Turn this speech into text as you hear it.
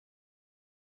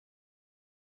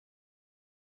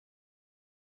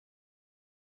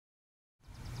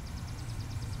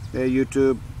Hey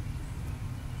YouTube,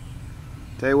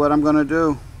 tell you what I'm gonna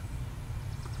do.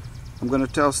 I'm gonna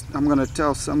tell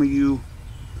some of you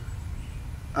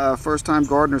first-time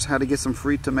gardeners how to get some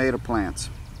free tomato plants.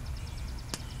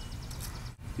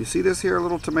 You see this here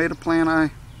little tomato plant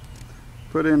I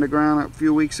put in the ground a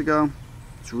few weeks ago?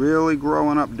 It's really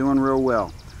growing up, doing real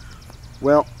well.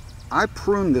 Well, I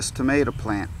pruned this tomato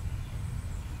plant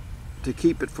to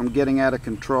keep it from getting out of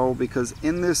control, because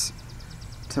in this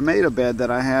tomato bed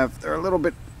that I have, they're a little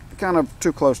bit kind of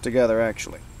too close together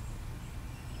actually.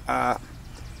 But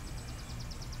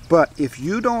if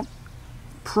you don't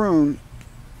prune,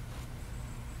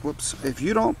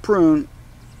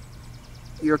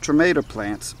 your tomato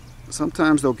plants,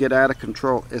 sometimes they'll get out of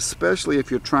control, especially if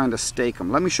you're trying to stake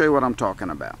them. Let me show you what I'm talking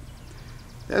about.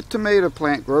 That tomato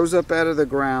plant grows up out of the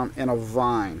ground in a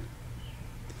vine,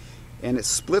 and it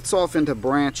splits off into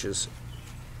branches,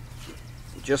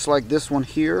 just like this one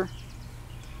here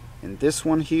and this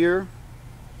one here,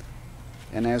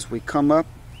 and as we come up,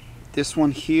 this one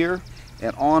here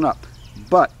and on up.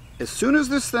 But as soon as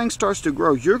this thing starts to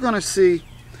grow, you're going to see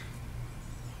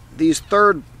these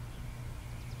third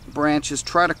branches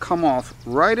try to come off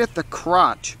right at the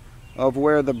crotch of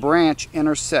where the branch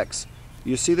intersects.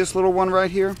 You see this little one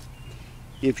right here?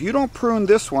 If you don't prune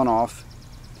this one off,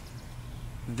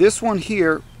 this one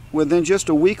here within just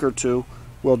a week or two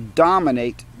will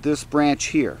dominate this branch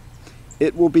here.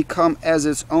 It will become as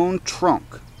its own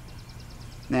trunk.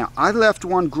 Now, I left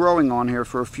one growing on here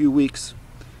for a few weeks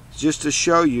just to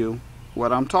show you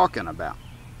what I'm talking about.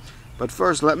 But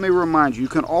first, let me remind you, you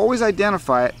can always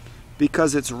identify it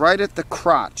because it's right at the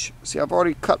crotch. See, I've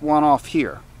already cut one off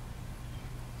here.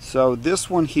 So this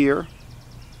one here,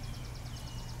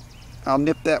 I'll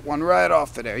nip that one right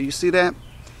off of there. You see that?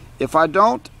 If I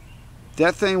don't,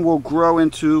 that thing will grow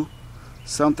into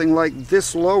something like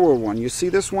this lower one. You see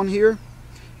this one here?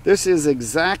 This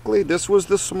was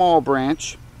the small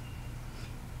branch,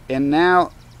 and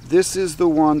now this is the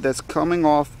one that's coming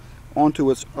off onto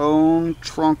its own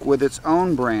trunk with its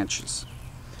own branches.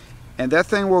 And that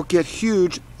thing will get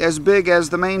huge, as big as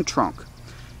the main trunk.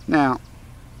 Now,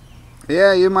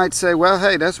 yeah, you might say, well,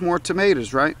 hey, that's more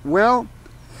tomatoes, right? Well,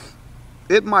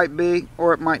 it might be,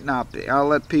 or it might not be. I'll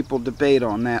let people debate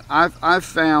on that. I've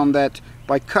found that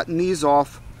by cutting these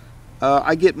off,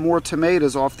 I get more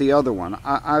tomatoes off the other one.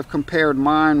 I've compared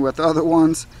mine with other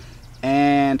ones,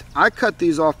 and I cut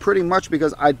these off pretty much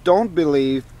because I don't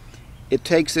believe it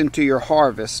takes into your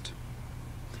harvest,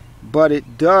 but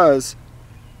it does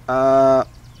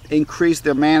increase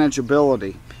their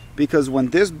manageability, because when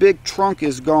this big trunk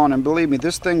is gone, and believe me,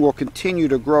 this thing will continue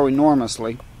to grow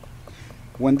enormously.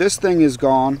 When this thing is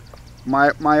gone,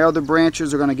 my other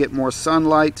branches are going to get more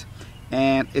sunlight.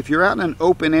 And if you're out in an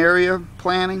open area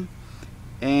planting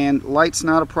and light's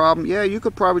not a problem, yeah, you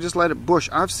could probably just let it bush.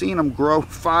 I've seen them grow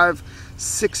 5,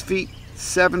 6 feet,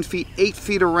 7 feet, 8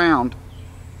 feet around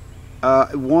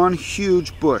one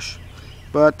huge bush.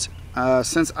 But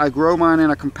since I grow mine in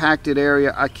a compacted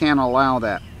area, I can't allow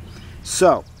that.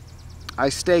 So I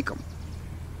stake them,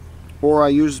 or I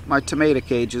use my tomato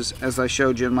cages as I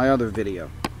showed you in my other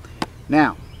video.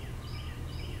 Now,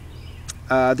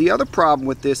 the other problem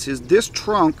with this is this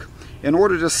trunk, in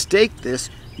order to stake this,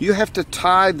 you have to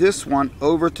tie this one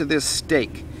over to this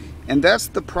stake. And that's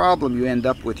the problem you end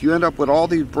up with. You end up with all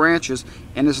these branches,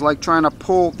 and it's like trying to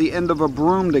pull the end of a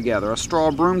broom together, a straw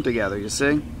broom together, you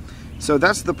see? So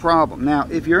that's the problem. Now,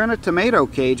 if you're in a tomato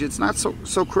cage, it's not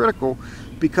so critical,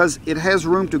 because it has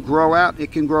room to grow out.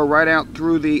 It can grow right out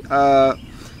through the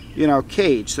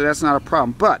cage, so that's not a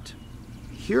problem. But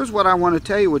here's what I want to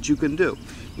tell you what you can do.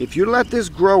 If you let this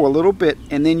grow a little bit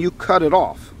and then you cut it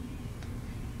off,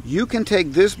 you can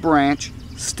take this branch,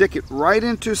 stick it right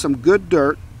into some good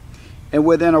dirt, and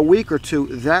within a week or two,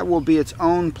 that will be its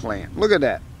own plant. Look at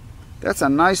that. That's a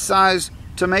nice sized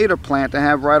tomato plant to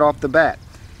have right off the bat.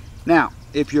 Now,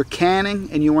 if you're canning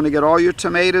and you want to get all your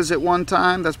tomatoes at one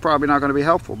time, that's probably not going to be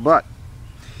helpful. But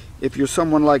if you're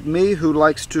someone like me who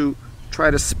likes to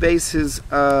try to space his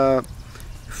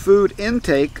food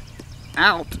intake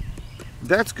out,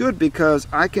 that's good, because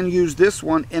I can use this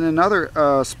one in another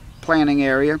planting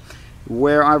area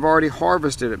where I've already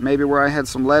harvested it. Maybe where I had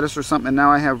some lettuce or something, and now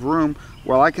I have room.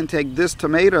 Well, I can take this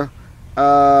tomato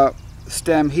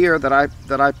stem here that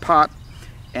I pot,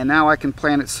 and now I can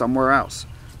plant it somewhere else.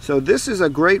 So this is a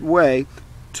great way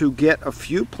to get a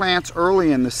few plants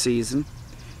early in the season,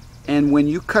 and when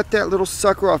you cut that little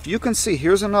sucker off, you can see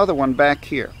here's another one back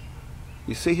here.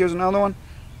 You see here's another one?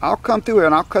 I'll come through here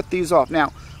and I'll cut these off.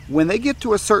 Now, when they get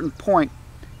to a certain point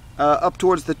up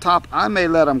towards the top, I may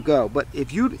let them go. But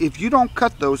if you don't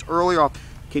cut those early off,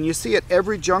 can you see at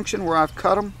every junction where I've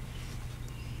cut them?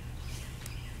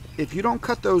 if you don't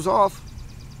cut those off,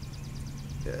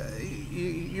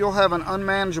 you'll have an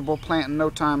unmanageable plant in no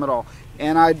time at all.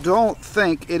 And I don't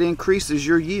think it increases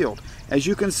your yield. As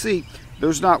you can see,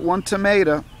 there's not one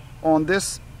tomato on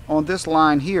this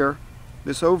line here,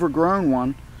 this overgrown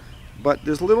one, but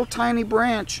this little tiny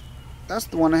branch, that's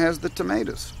the one that has the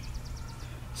tomatoes.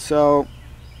 So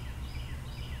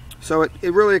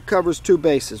it really covers two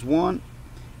bases. One,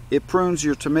 it prunes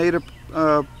your tomato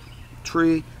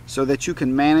tree so that you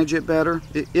can manage it better,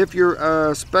 if you're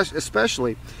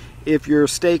especially if you're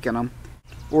staking them.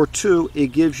 Or two, it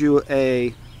gives you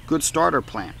a good starter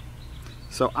plant.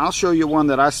 So I'll show you one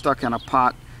that I stuck in a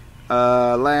pot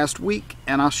last week,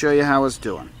 and I'll show you how it's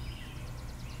doing.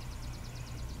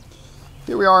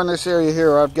 Here we are in this area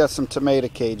here. I've got some tomato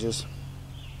cages.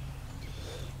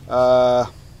 About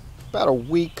a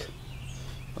week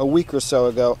or so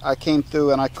ago, I came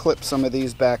through and I clipped some of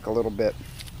these back a little bit.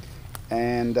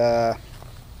 And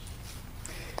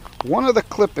one of the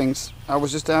clippings, I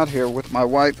was just out here with my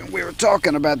wife and we were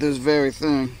talking about this very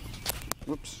thing.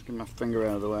 Whoops, get my finger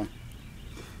out of the way.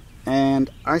 And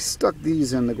I stuck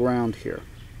these in the ground here.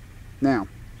 Now,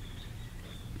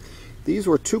 these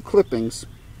were two clippings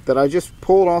that I just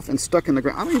pulled off and stuck in the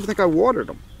ground. I don't even think I watered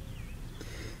them.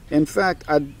 In fact,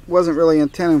 I wasn't really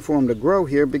intending for them to grow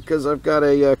here because I've got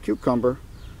a cucumber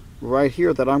right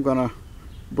here that I'm going to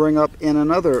bring up in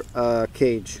another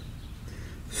cage.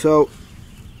 So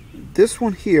this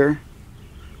one here,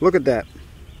 look at that.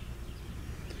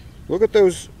 Look at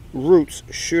those roots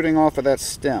shooting off of that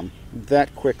stem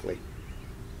that quickly.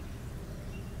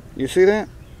 You see that?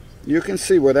 You can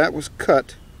see where that was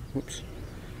cut. Whoops.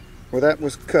 Where that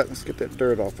was cut. Let's get that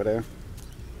dirt off of there.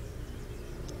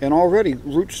 And already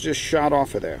roots just shot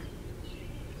off of there.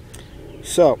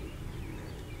 So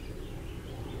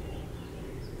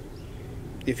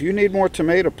if you need more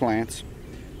tomato plants,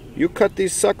 you cut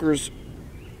these suckers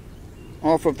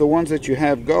off of the ones that you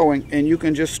have going, and you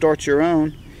can just start your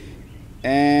own.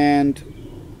 And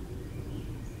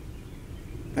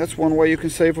that's one way you can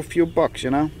save a few bucks,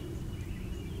 you know.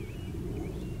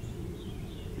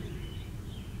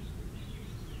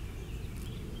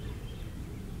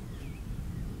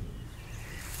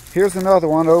 Here's another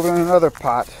one over in another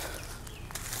pot.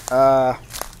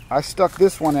 I stuck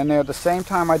this one in there the same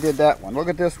time I did that one. Look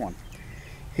at this one.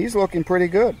 He's looking pretty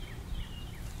good.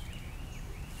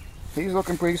 He's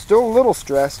looking pretty, still a little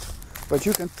stressed, but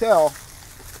you can tell,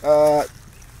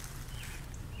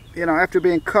 you know, after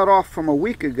being cut off from a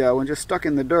week ago and just stuck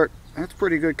in the dirt, that's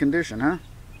pretty good condition, huh?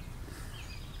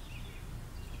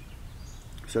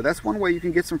 So that's one way you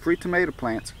can get some free tomato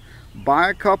plants. Buy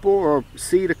a couple or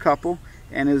seed a couple,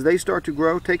 and as they start to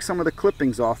grow, take some of the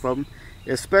clippings off of them,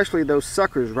 especially those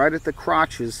suckers right at the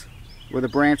crotches where the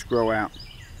branch grow out.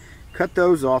 Cut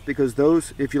those off, because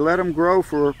those, if you let them grow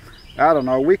for, I don't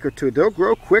know, a week or two, they'll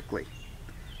grow quickly.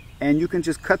 And you can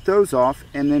just cut those off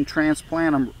and then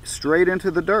transplant them straight into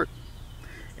the dirt.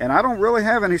 And I don't really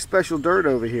have any special dirt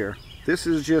over here. This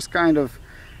is just kind of,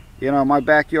 you know, my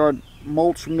backyard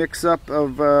mulch mix up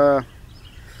of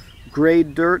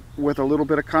grade dirt with a little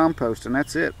bit of compost, and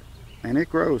that's it. And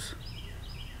it grows.